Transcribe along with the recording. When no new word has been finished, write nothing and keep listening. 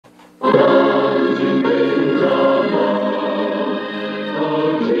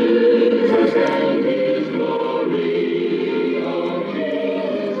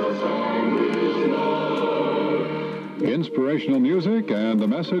inspirational music and a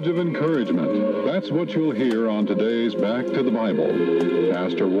message of encouragement. That's what you'll hear on today's Back to the Bible.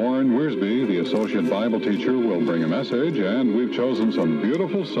 Pastor Warren Wiersbe, the Associate Bible Teacher, will bring a message, and we've chosen some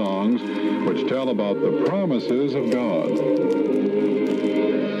beautiful songs which tell about the promises of God.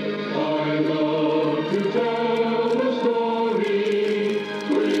 I love to tell the story,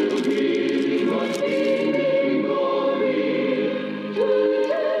 will be my King in glory, to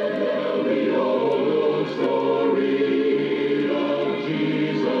tell the old story of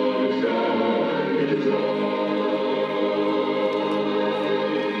Jesus and His love.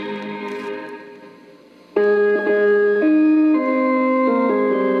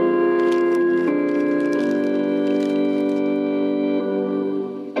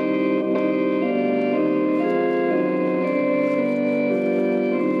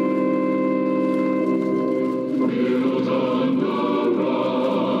 Built on the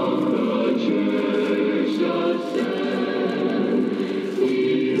rock, the church does stand,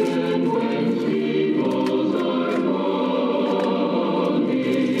 even when steeples are falling.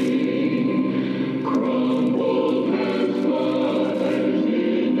 Crumbled and sputtered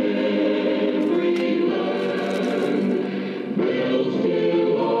in every land, bells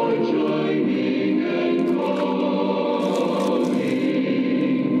still are chiming and calling the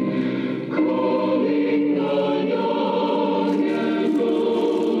young and those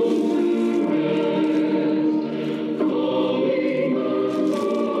who rest, calling the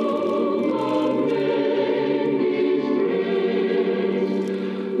soul of men distressed,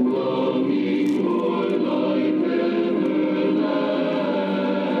 longing for life everlasting.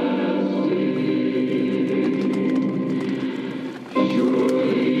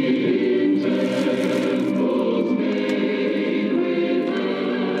 Surely in temples made with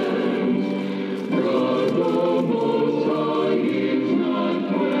hands, God the Most High is not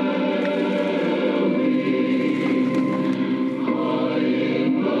dwelling. High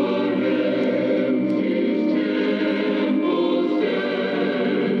in the heavens His temple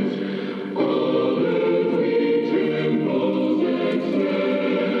stands, all earthly temples excelling.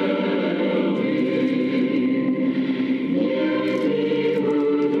 Yet He who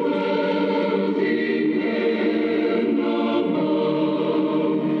dwells in heaven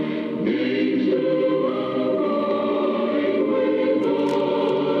above begs to abide with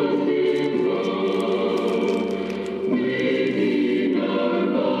us in love, making our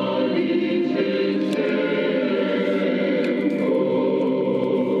bodies His temple.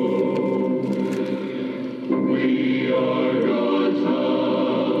 We are God's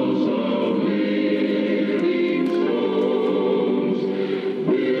house of living stones,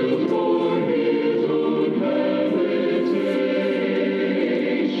 built for His own habitation.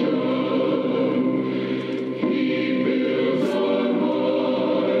 He builds our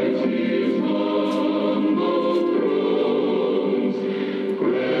hearts His humble thrones,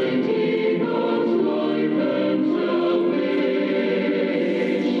 granting us life and salvation.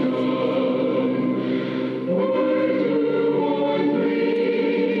 Where two or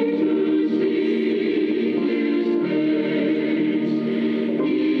three to seek His face,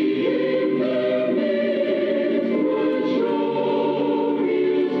 He in the midst would show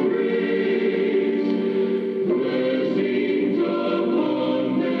His grace. Blessings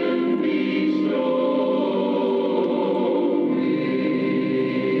upon them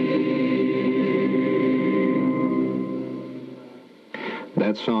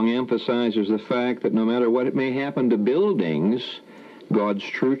That song emphasizes the fact that no matter what it may happen to buildings, God's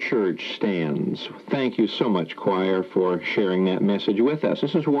true church stands. Thank you so much, choir, for sharing that message with us.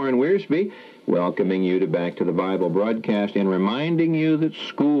 This is Warren Wiersbe, welcoming you to Back to the Bible broadcast and reminding you that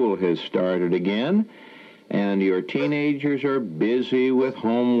school has started again, and your teenagers are busy with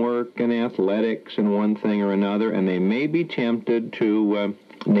homework and athletics and one thing or another, and they may be tempted to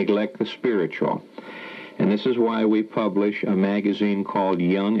neglect the spiritual. And this is why we publish a magazine called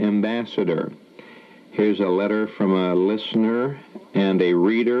Young Ambassador. Here's a letter from a listener and a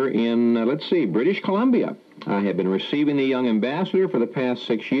reader in, British Columbia. I have been receiving the Young Ambassador for the past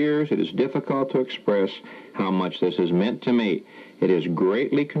 6 years. It is difficult to express how much this has meant to me. It has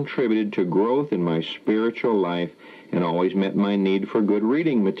greatly contributed to growth in my spiritual life and always met my need for good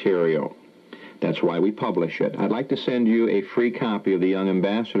reading material. That's why we publish it. I'd like to send you a free copy of the Young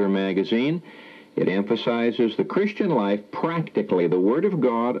Ambassador magazine. It emphasizes the Christian life practically, the Word of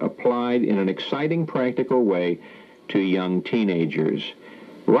God applied in an exciting, practical way to young teenagers.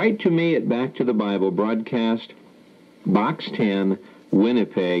 Write to me at Back to the Bible Broadcast, Box 10,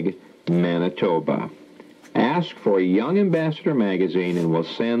 Winnipeg, Manitoba. Ask for Young Ambassador magazine and we'll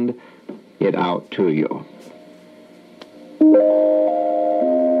send it out to you.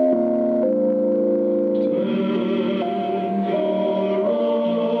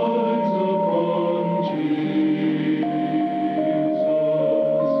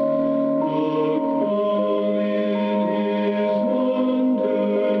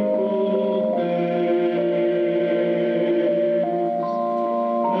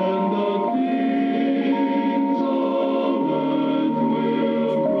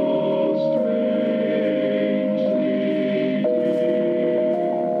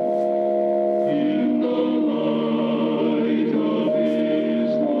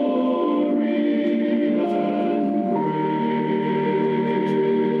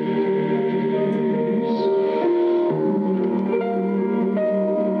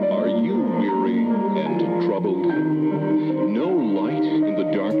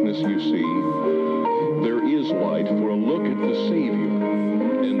 darkness you see, there is light for a look at the Savior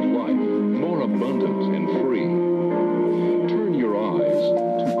and life more abundant and free. Turn your eyes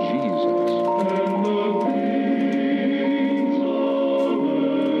to Jesus. And the things of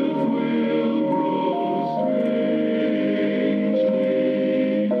earth will grow strangely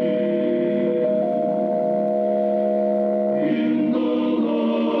in the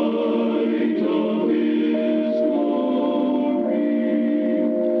light of His glory.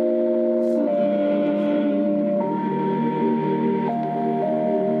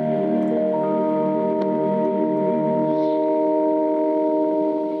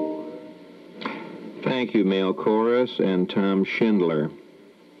 Thank you, male chorus and Tom Schindler.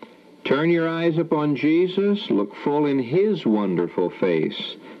 Turn your eyes upon Jesus, look full in His wonderful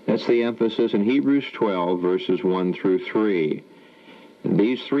face. That's the emphasis in Hebrews 12, verses 1 through 3. And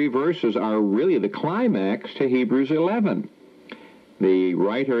these three verses are really the climax to Hebrews 11. The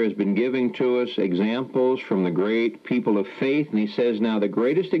writer has been giving to us examples from the great people of faith, and he says, now the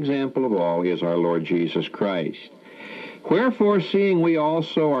greatest example of all is our Lord Jesus Christ. Wherefore, seeing we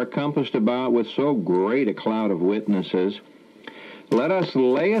also are compassed about with so great a cloud of witnesses, let us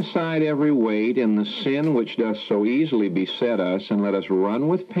lay aside every weight and the sin which doth so easily beset us, and let us run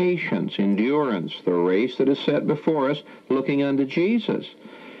with patience, endurance, the race that is set before us, looking unto Jesus,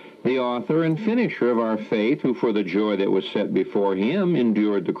 the author and finisher of our faith, who for the joy that was set before Him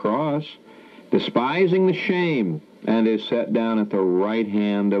endured the cross, despising the shame, and is set down at the right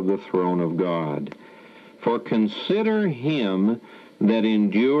hand of the throne of God. For consider Him that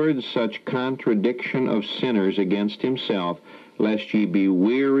endured such contradiction of sinners against Himself, lest ye be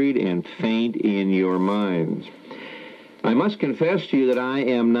wearied and faint in your minds. I must confess to you that I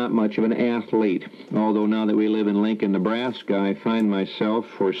am not much of an athlete, although now that we live in Lincoln, Nebraska, I find myself,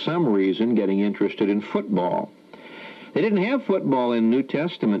 for some reason, getting interested in football. They didn't have football in New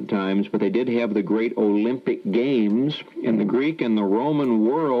Testament times, but they did have the great Olympic Games, and the Greek and the Roman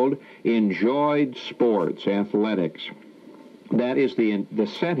world enjoyed sports, athletics. That is the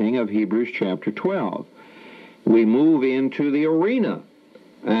setting of Hebrews chapter 12. We move into the arena,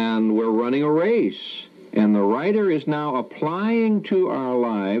 and we're running a race. And the writer is now applying to our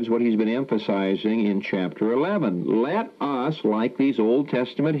lives what he's been emphasizing in chapter 11. Let us, like these Old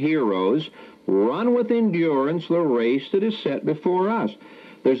Testament heroes, run with endurance the race that is set before us.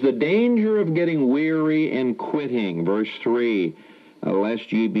 There's the danger of getting weary and quitting. Verse 3,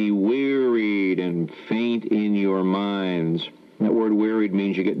 lest ye be wearied and faint in your minds. That word wearied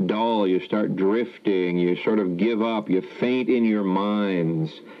means you get dull, you start drifting, you sort of give up, you faint in your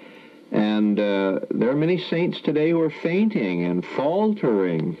minds. And there are many saints today who are fainting and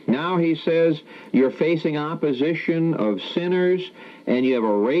faltering. Now he says you're facing opposition of sinners and you have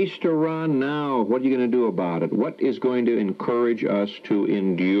a race to run. Now, what are you going to do about it? What is going to encourage us to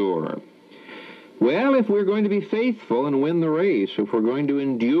endure? Well, if we're going to be faithful and win the race, if we're going to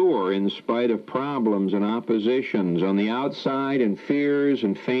endure in spite of problems and oppositions on the outside and fears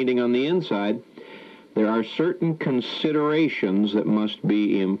and fainting on the inside, there are certain considerations that must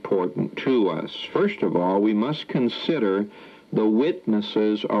be important to us. First of all, we must consider the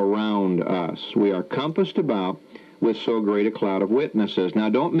witnesses around us. We are compassed about with so great a cloud of witnesses. Now,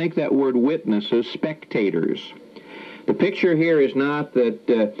 don't make that word witnesses spectators. The picture here is not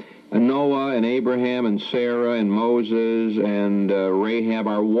that Noah and Abraham and Sarah and Moses and Rahab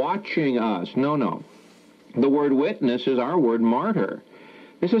are watching us. No, no. The word witness is our word martyr.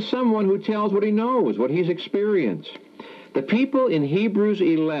 This is someone who tells what he knows, what he's experienced. The people in Hebrews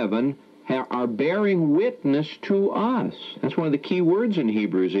 11 are bearing witness to us. That's one of the key words in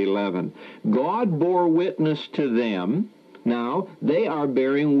Hebrews 11. God bore witness to them. Now, they are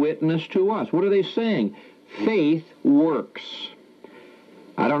bearing witness to us. What are they saying? Faith works.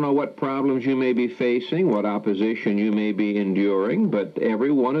 I don't know what problems you may be facing, what opposition you may be enduring, but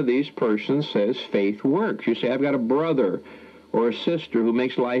every one of these persons says faith works. You say, I've got a brother or a sister who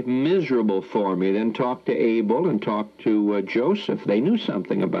makes life miserable for me. Then talk to Abel and talk to Joseph. They knew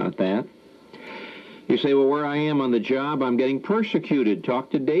something about that. You say, well, where I am on the job, I'm getting persecuted.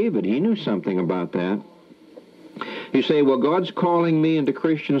 Talk to David. He knew something about that. You say, well, God's calling me into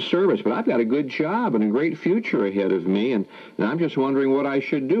Christian service, but I've got a good job and a great future ahead of me, and I'm just wondering what I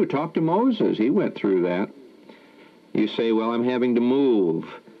should do. Talk to Moses. He went through that. You say, well, I'm having to move.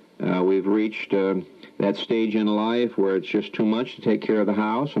 We've reached that stage in life where it's just too much to take care of the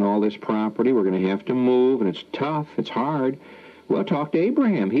house and all this property. We're going to have to move, and it's tough. It's hard. Well, talk to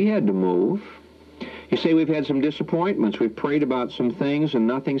Abraham. He had to move. You say we've had some disappointments. We've prayed about some things and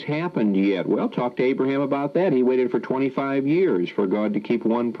nothing's happened yet. Well, talk to Abraham about that. He waited for 25 years for God to keep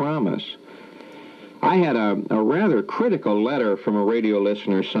one promise. I had a rather critical letter from a radio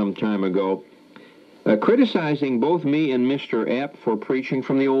listener some time ago criticizing both me and Mr. Epp for preaching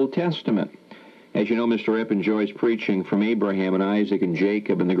from the Old Testament. As you know, Mr. Epp enjoys preaching from Abraham and Isaac and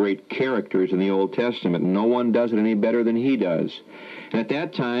Jacob and the great characters in the Old Testament. No one does it any better than he does. And at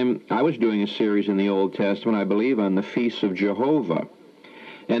that time, I was doing a series in the Old Testament, I believe, on the feasts of Jehovah.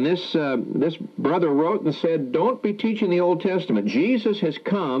 And this brother wrote and said, don't be teaching the Old Testament. Jesus has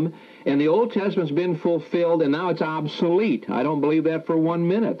come, and the Old Testament's been fulfilled, and now it's obsolete. I don't believe that for 1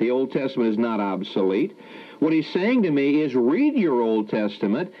 minute. The Old Testament is not obsolete. What he's saying to me is read your Old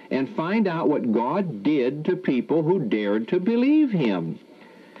Testament and find out what God did to people who dared to believe him.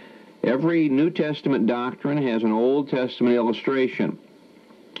 Every New Testament doctrine has an Old Testament illustration.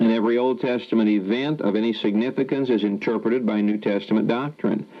 And every Old Testament event of any significance is interpreted by New Testament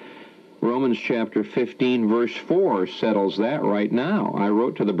doctrine. Romans chapter 15, verse 4 settles that right now. I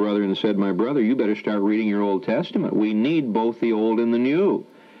wrote to the brother and said, my brother, you better start reading your Old Testament. We need both the Old and the New.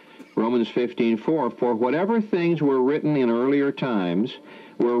 Romans 15:4, for whatever things were written in earlier times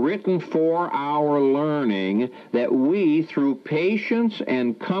were written for our learning, that we, through patience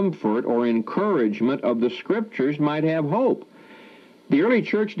and comfort or encouragement of the Scriptures, might have hope. The early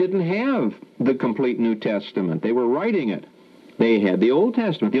church didn't have the complete New Testament. They were writing it. They had the Old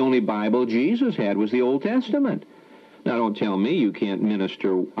Testament. The only Bible Jesus had was the Old Testament. Now, don't tell me you can't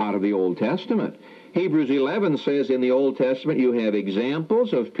minister out of the Old Testament. Hebrews 11 says in the Old Testament you have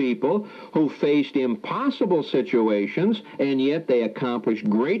examples of people who faced impossible situations, and yet they accomplished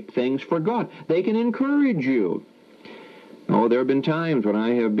great things for God. They can encourage you. Oh, there have been times when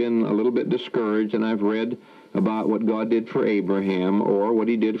I have been a little bit discouraged, and I've read about what God did for Abraham or what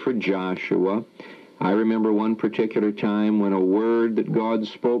he did for Joshua. I remember one particular time when a word that God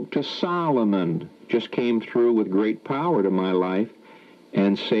spoke to Solomon just came through with great power to my life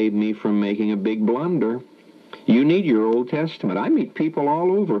and saved me from making a big blunder. You need your Old Testament. I meet people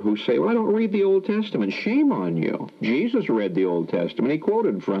all over who say, well, I don't read the Old Testament. Shame on you. Jesus read the Old Testament. He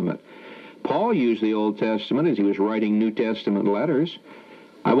quoted from it. Paul used the Old Testament as he was writing New Testament letters.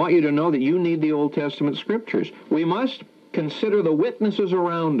 I want you to know that you need the Old Testament Scriptures. We must consider the witnesses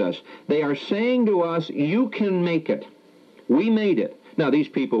around us. They are saying to us, you can make it. We made it. Now, these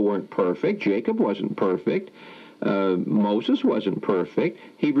people weren't perfect. Jacob wasn't perfect. Moses wasn't perfect.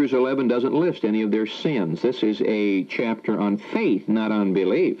 Hebrews 11 doesn't list any of their sins. This is a chapter on faith, not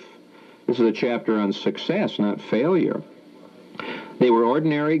unbelief. This is a chapter on success, not failure. They were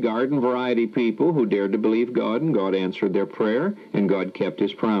ordinary garden variety people who dared to believe God, and God answered their prayer, and God kept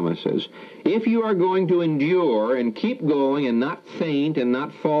his promises. If you are going to endure and keep going and not faint and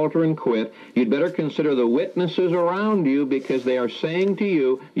not falter and quit, you'd better consider the witnesses around you, because they are saying to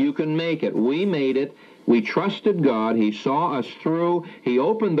you, you can make it. We made it. We trusted God. He saw us through. He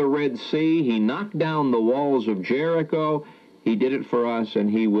opened the Red Sea. He knocked down the walls of Jericho. He did it for us,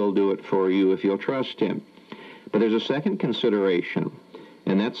 and he will do it for you if you'll trust him. But there's a second consideration,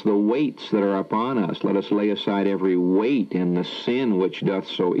 and that's the weights that are upon us. Let us lay aside every weight and the sin which doth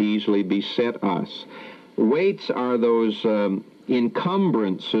so easily beset us. Weights are those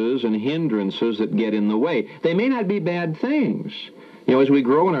encumbrances and hindrances that get in the way. They may not be bad things. You know, as we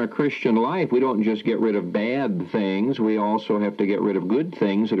grow in our Christian life, we don't just get rid of bad things. We also have to get rid of good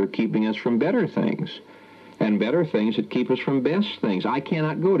things that are keeping us from better things, and better things that keep us from best things. I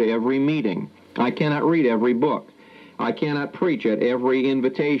cannot go to every meeting. I cannot read every book. I cannot preach at every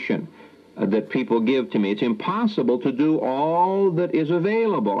invitation that people give to me. It's impossible to do all that is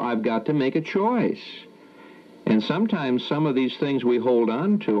available. I've got to make a choice. And sometimes some of these things we hold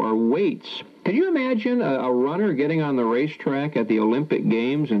on to are weights. Can you imagine a runner getting on the racetrack at the Olympic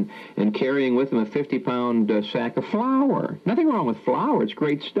Games and carrying with him a 50-pound sack of flour? Nothing wrong with flour. It's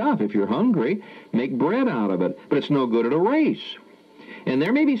great stuff. If you're hungry, make bread out of it. But it's no good at a race. And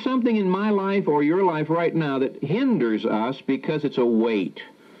there may be something in my life or your life right now that hinders us because it's a weight.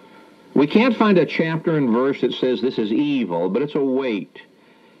 We can't find a chapter and verse that says this is evil, but it's a weight.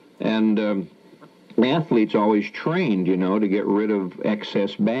 And athletes always trained, you know, to get rid of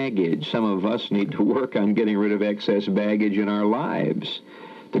excess baggage. Some of us need to work on getting rid of excess baggage in our lives.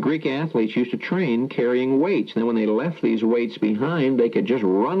 The Greek athletes used to train carrying weights. And then when they left these weights behind, they could just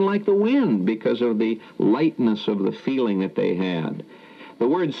run like the wind because of the lightness of the feeling that they had. The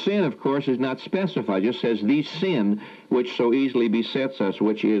word sin, of course, is not specified. It just says the sin which so easily besets us,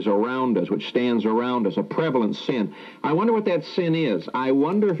 which is around us, which stands around us, a prevalent sin. I wonder what that sin is. I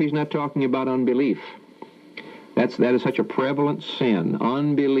wonder if he's not talking about unbelief. That is such a prevalent sin,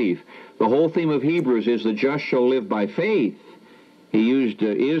 unbelief. The whole theme of Hebrews is the just shall live by faith. He used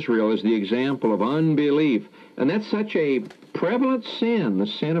Israel as the example of unbelief. And that's such a prevalent sin, the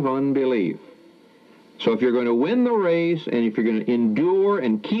sin of unbelief. So if you're going to win the race, and if you're going to endure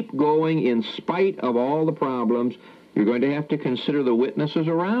and keep going in spite of all the problems, you're going to have to consider the witnesses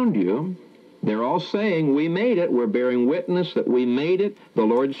around you. They're all saying, we made it. We're bearing witness that we made it. The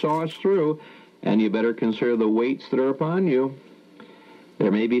Lord saw us through. And you better consider the weights that are upon you.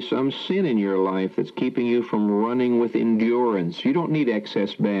 There may be some sin in your life that's keeping you from running with endurance. You don't need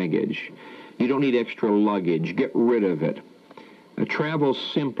excess baggage. You don't need extra luggage. Get rid of it. Travel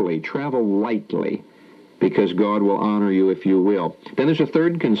simply. Travel lightly, because God will honor you if you will. Then there's a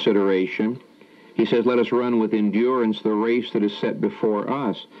third consideration. He says, let us run with endurance the race that is set before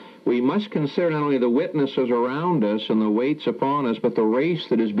us. We must consider not only the witnesses around us and the weights upon us, but the race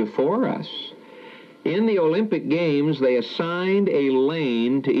that is before us. In the Olympic Games, they assigned a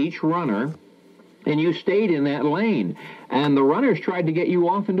lane to each runner, and you stayed in that lane. And the runners tried to get you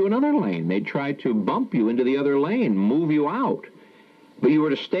off into another lane. They tried to bump you into the other lane, move you out. But you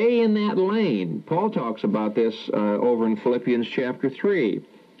were to stay in that lane. Paul talks about this over in Philippians chapter 3.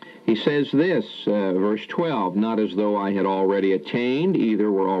 He says this, verse 12, not as though I had already attained,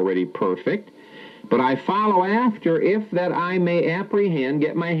 either were already perfect, but I follow after, if that I may apprehend,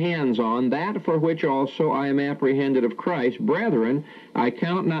 get my hands on, that for which also I am apprehended of Christ. Brethren, I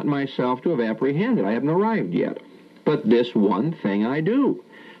count not myself to have apprehended. I haven't arrived yet. But this one thing I do,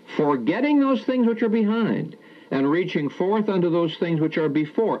 forgetting those things which are behind, and reaching forth unto those things which are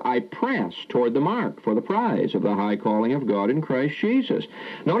before, I press toward the mark for the prize of the high calling of God in Christ Jesus.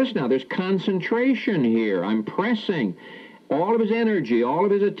 Notice now, there's concentration here. I'm pressing all of his energy, all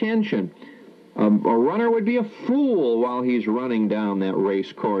of his attention. A runner would be a fool while he's running down that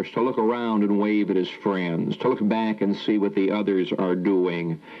race course to look around and wave at his friends, to look back and see what the others are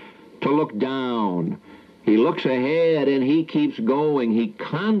doing, to look down. He looks ahead and he keeps going. He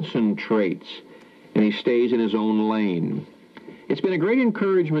concentrates, and he stays in his own lane. It's been a great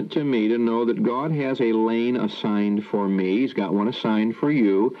encouragement to me to know that God has a lane assigned for me. He's got one assigned for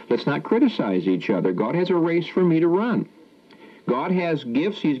you. Let's not criticize each other. God has a race for me to run. God has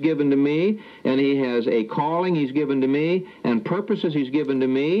gifts he's given to me, and he has a calling he's given to me, and purposes he's given to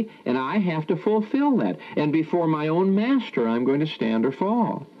me, and I have to fulfill that. And before my own master, I'm going to stand or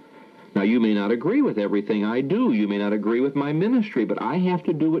fall. Now, you may not agree with everything I do. You may not agree with my ministry, but I have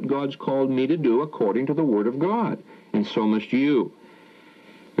to do what God's called me to do according to the Word of God, and so must you.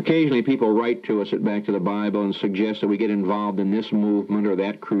 Occasionally, people write to us at Back to the Bible and suggest that we get involved in this movement or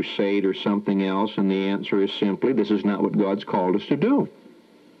that crusade or something else, and the answer is simply, this is not what God's called us to do.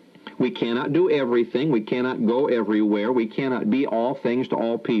 We cannot do everything. We cannot go everywhere. We cannot be all things to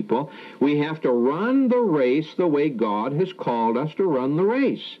all people. We have to run the race the way God has called us to run the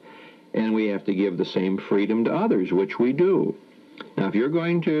race. And we have to give the same freedom to others, which we do. Now, if you're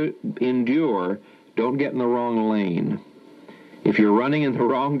going to endure, don't get in the wrong lane. If you're running in the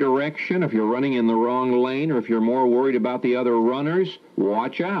wrong direction, if you're running in the wrong lane, or if you're more worried about the other runners,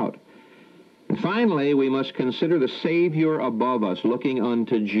 watch out. And finally, we must consider the Savior above us, looking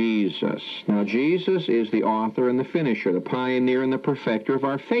unto Jesus. Now, Jesus is the author and the finisher, the pioneer and the perfecter of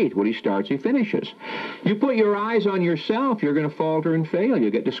our faith. What he starts, he finishes. You put your eyes on yourself, you're going to falter and fail. You'll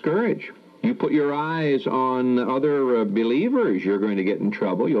get discouraged. You put your eyes on other believers, you're going to get in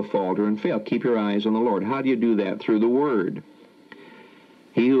trouble. You'll falter and fail. Keep your eyes on the Lord. How do you do that? Through the Word.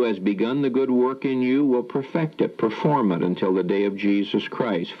 He who has begun the good work in you will perfect it, perform it until the day of Jesus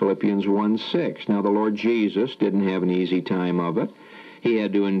Christ. Philippians 1:6. Now the Lord Jesus didn't have an easy time of it. He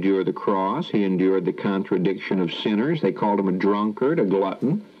had to endure the cross. He endured the contradiction of sinners. They called him a drunkard, a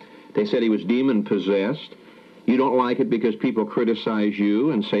glutton. They said he was demon-possessed. You don't like it because people criticize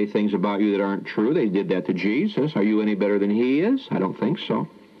you and say things about you that aren't true. They did that to Jesus. Are you any better than he is? I don't think so.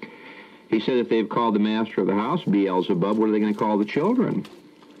 He said if they've called the master of the house Beelzebub, what are they going to call the children?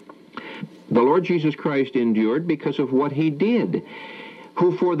 The Lord Jesus Christ endured because of what he did,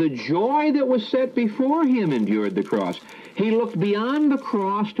 who for the joy that was set before him endured the cross. He looked beyond the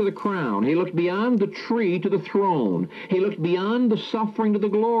cross to the crown. He looked beyond the tree to the throne. He looked beyond the suffering to the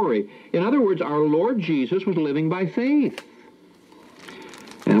glory. In other words, our Lord Jesus was living by faith.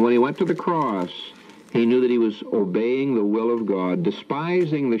 And when he went to the cross, he knew that he was obeying the will of God,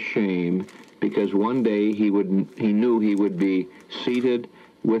 despising the shame, because one day he knew he would be seated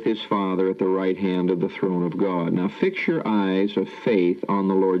with his Father at the right hand of the throne of God. Now fix your eyes of faith on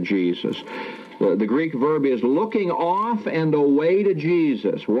the Lord Jesus. The Greek verb is looking off and away to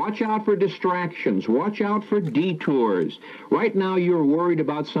Jesus. Watch out for distractions. Watch out for detours. Right now you're worried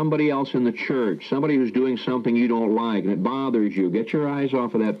about somebody else in the church, somebody who's doing something you don't like and it bothers you. Get your eyes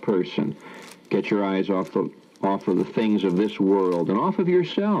off of that person. Get your eyes off of the things of this world and off of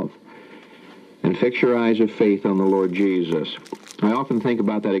yourself. and fix your eyes of faith on the Lord Jesus. I often think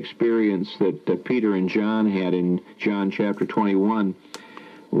about that experience that Peter and John had in John chapter 21.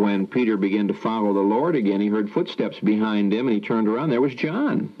 When Peter began to follow the Lord again, he heard footsteps behind him, and he turned around. There was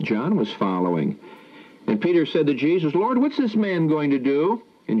John. John was following. And Peter said to Jesus, "Lord, what's this man going to do?"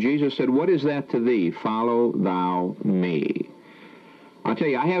 And Jesus said, "What is that to thee? Follow thou me." I'll tell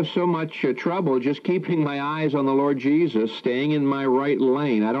you, I have so much trouble just keeping my eyes on the Lord Jesus, staying in my right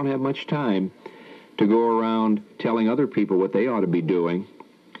lane. I don't have much time to go around telling other people what they ought to be doing.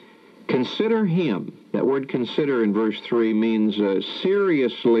 Consider him. That word consider in verse 3 means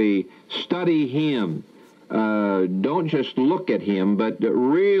seriously study him. Don't just look at him, but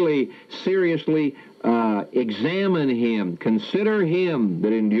really seriously examine him. Consider him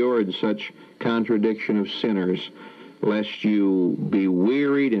that endured such contradiction of sinners, lest you be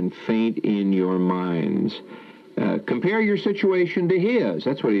wearied and faint in your minds. Compare your situation to his.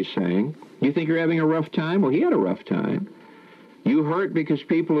 That's what he's saying. You think you're having a rough time? Well, he had a rough time. You hurt because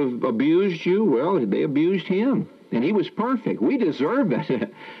people have abused you? Well, they abused him. And he was perfect. We deserve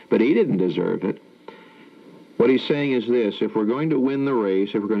it, but he didn't deserve it. What he's saying is this: if we're going to win the race,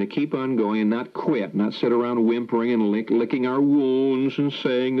 if we're going to keep on going and not quit, not sit around whimpering and licking our wounds and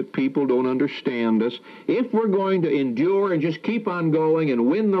saying that people don't understand us, if we're going to endure and just keep on going and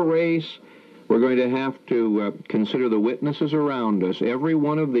win the race, we're going to have to consider the witnesses around us. Every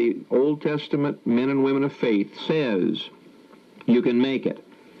one of the Old Testament men and women of faith says you can make it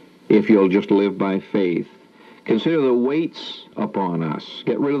if you'll just live by faith. Consider the weights upon us.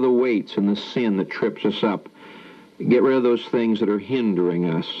 Get rid of the weights and the sin that trips us up. Get rid of those things that are hindering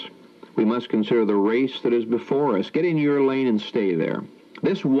us. We must consider the race that is before us. Get in your lane and stay there.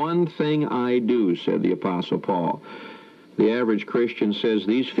 This one thing I do, said the Apostle Paul. The average Christian says,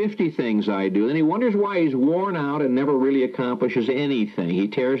 these 50 things I do. And he wonders why he's worn out and never really accomplishes anything. He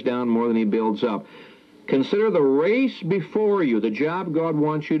tears down more than he builds up. Consider the race before you, the job God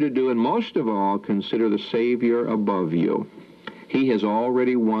wants you to do, and most of all, consider the Savior above you. He has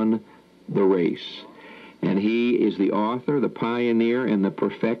already won the race, and he is the author, the pioneer, and the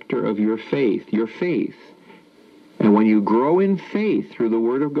perfecter of your faith. And when you grow in faith through the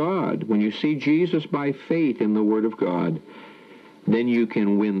Word of God, when you see Jesus by faith in the Word of God, then you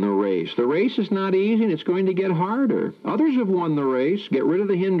can win the race. The race is not easy, and it's going to get harder. Others have won the race. Get rid of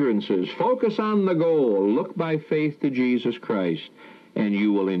the hindrances. Focus on the goal. Look by faith to Jesus Christ, and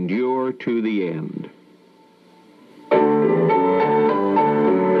you will endure to the end.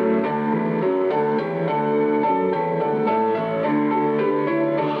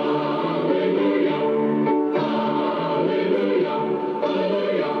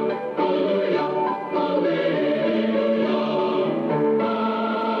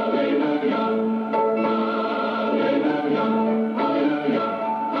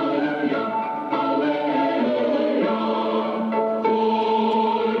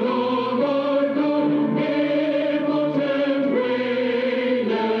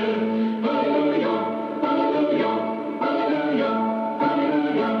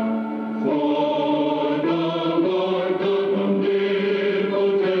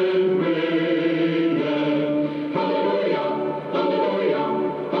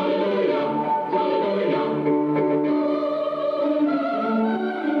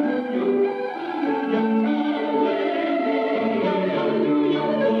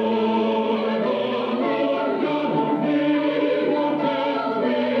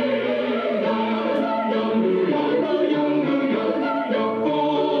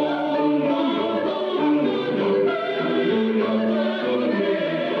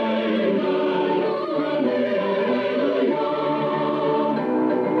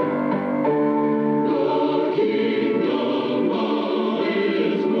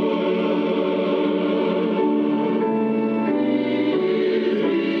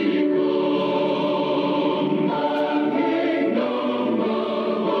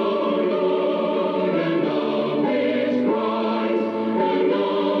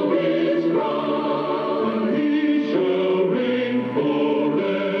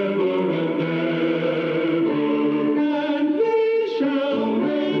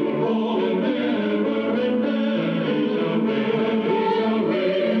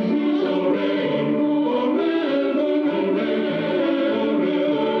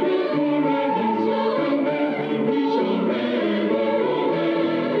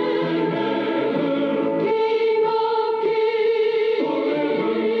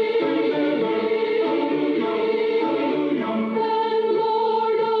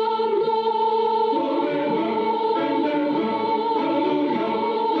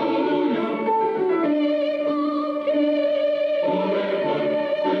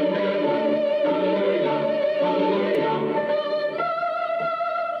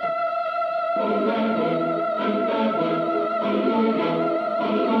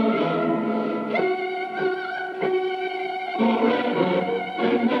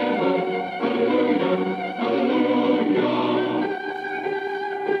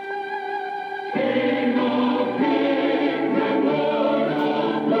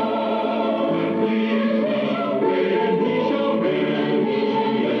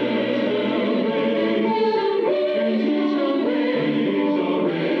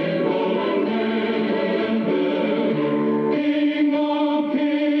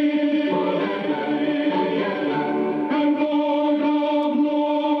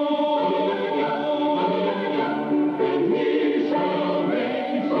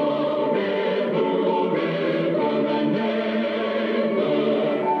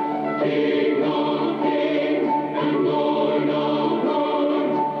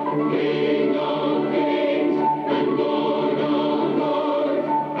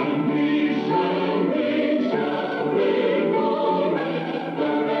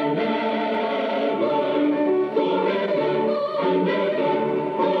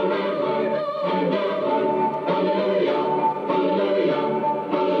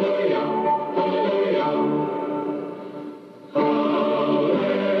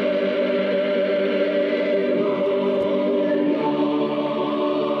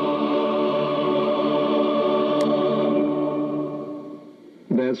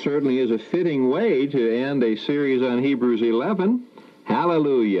 certainly is a fitting way to end a series on Hebrews 11.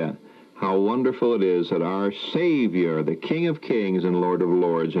 Hallelujah! How wonderful it is that our Savior, the King of Kings and Lord of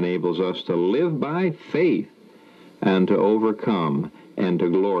Lords, enables us to live by faith and to overcome and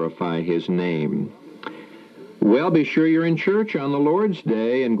to glorify His name. Well, be sure you're in church on the Lord's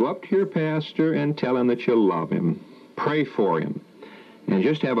Day and go up to your pastor and tell him that you love him. Pray for him. And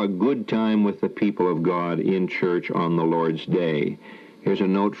just have a good time with the people of God in church on the Lord's Day. Here's a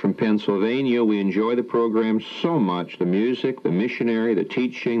note from Pennsylvania. We enjoy the program so much. The music, the missionary, the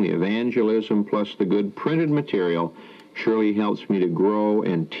teaching, the evangelism, plus the good printed material surely helps me to grow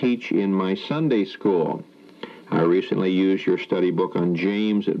and teach in my Sunday school. I recently used your study book on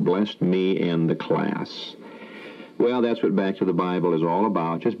James. It blessed me and the class. Well, that's what Back to the Bible is all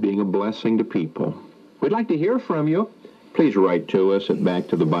about, just being a blessing to people. We'd like to hear from you. Please write to us at Back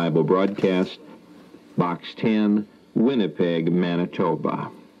to the Bible Broadcast, Box 10, Winnipeg,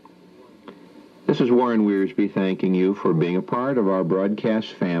 Manitoba. This is Warren Wiersbe thanking you for being a part of our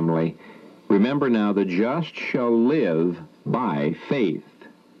broadcast family. Remember now, the just shall live by faith.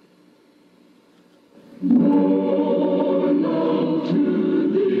 Oh.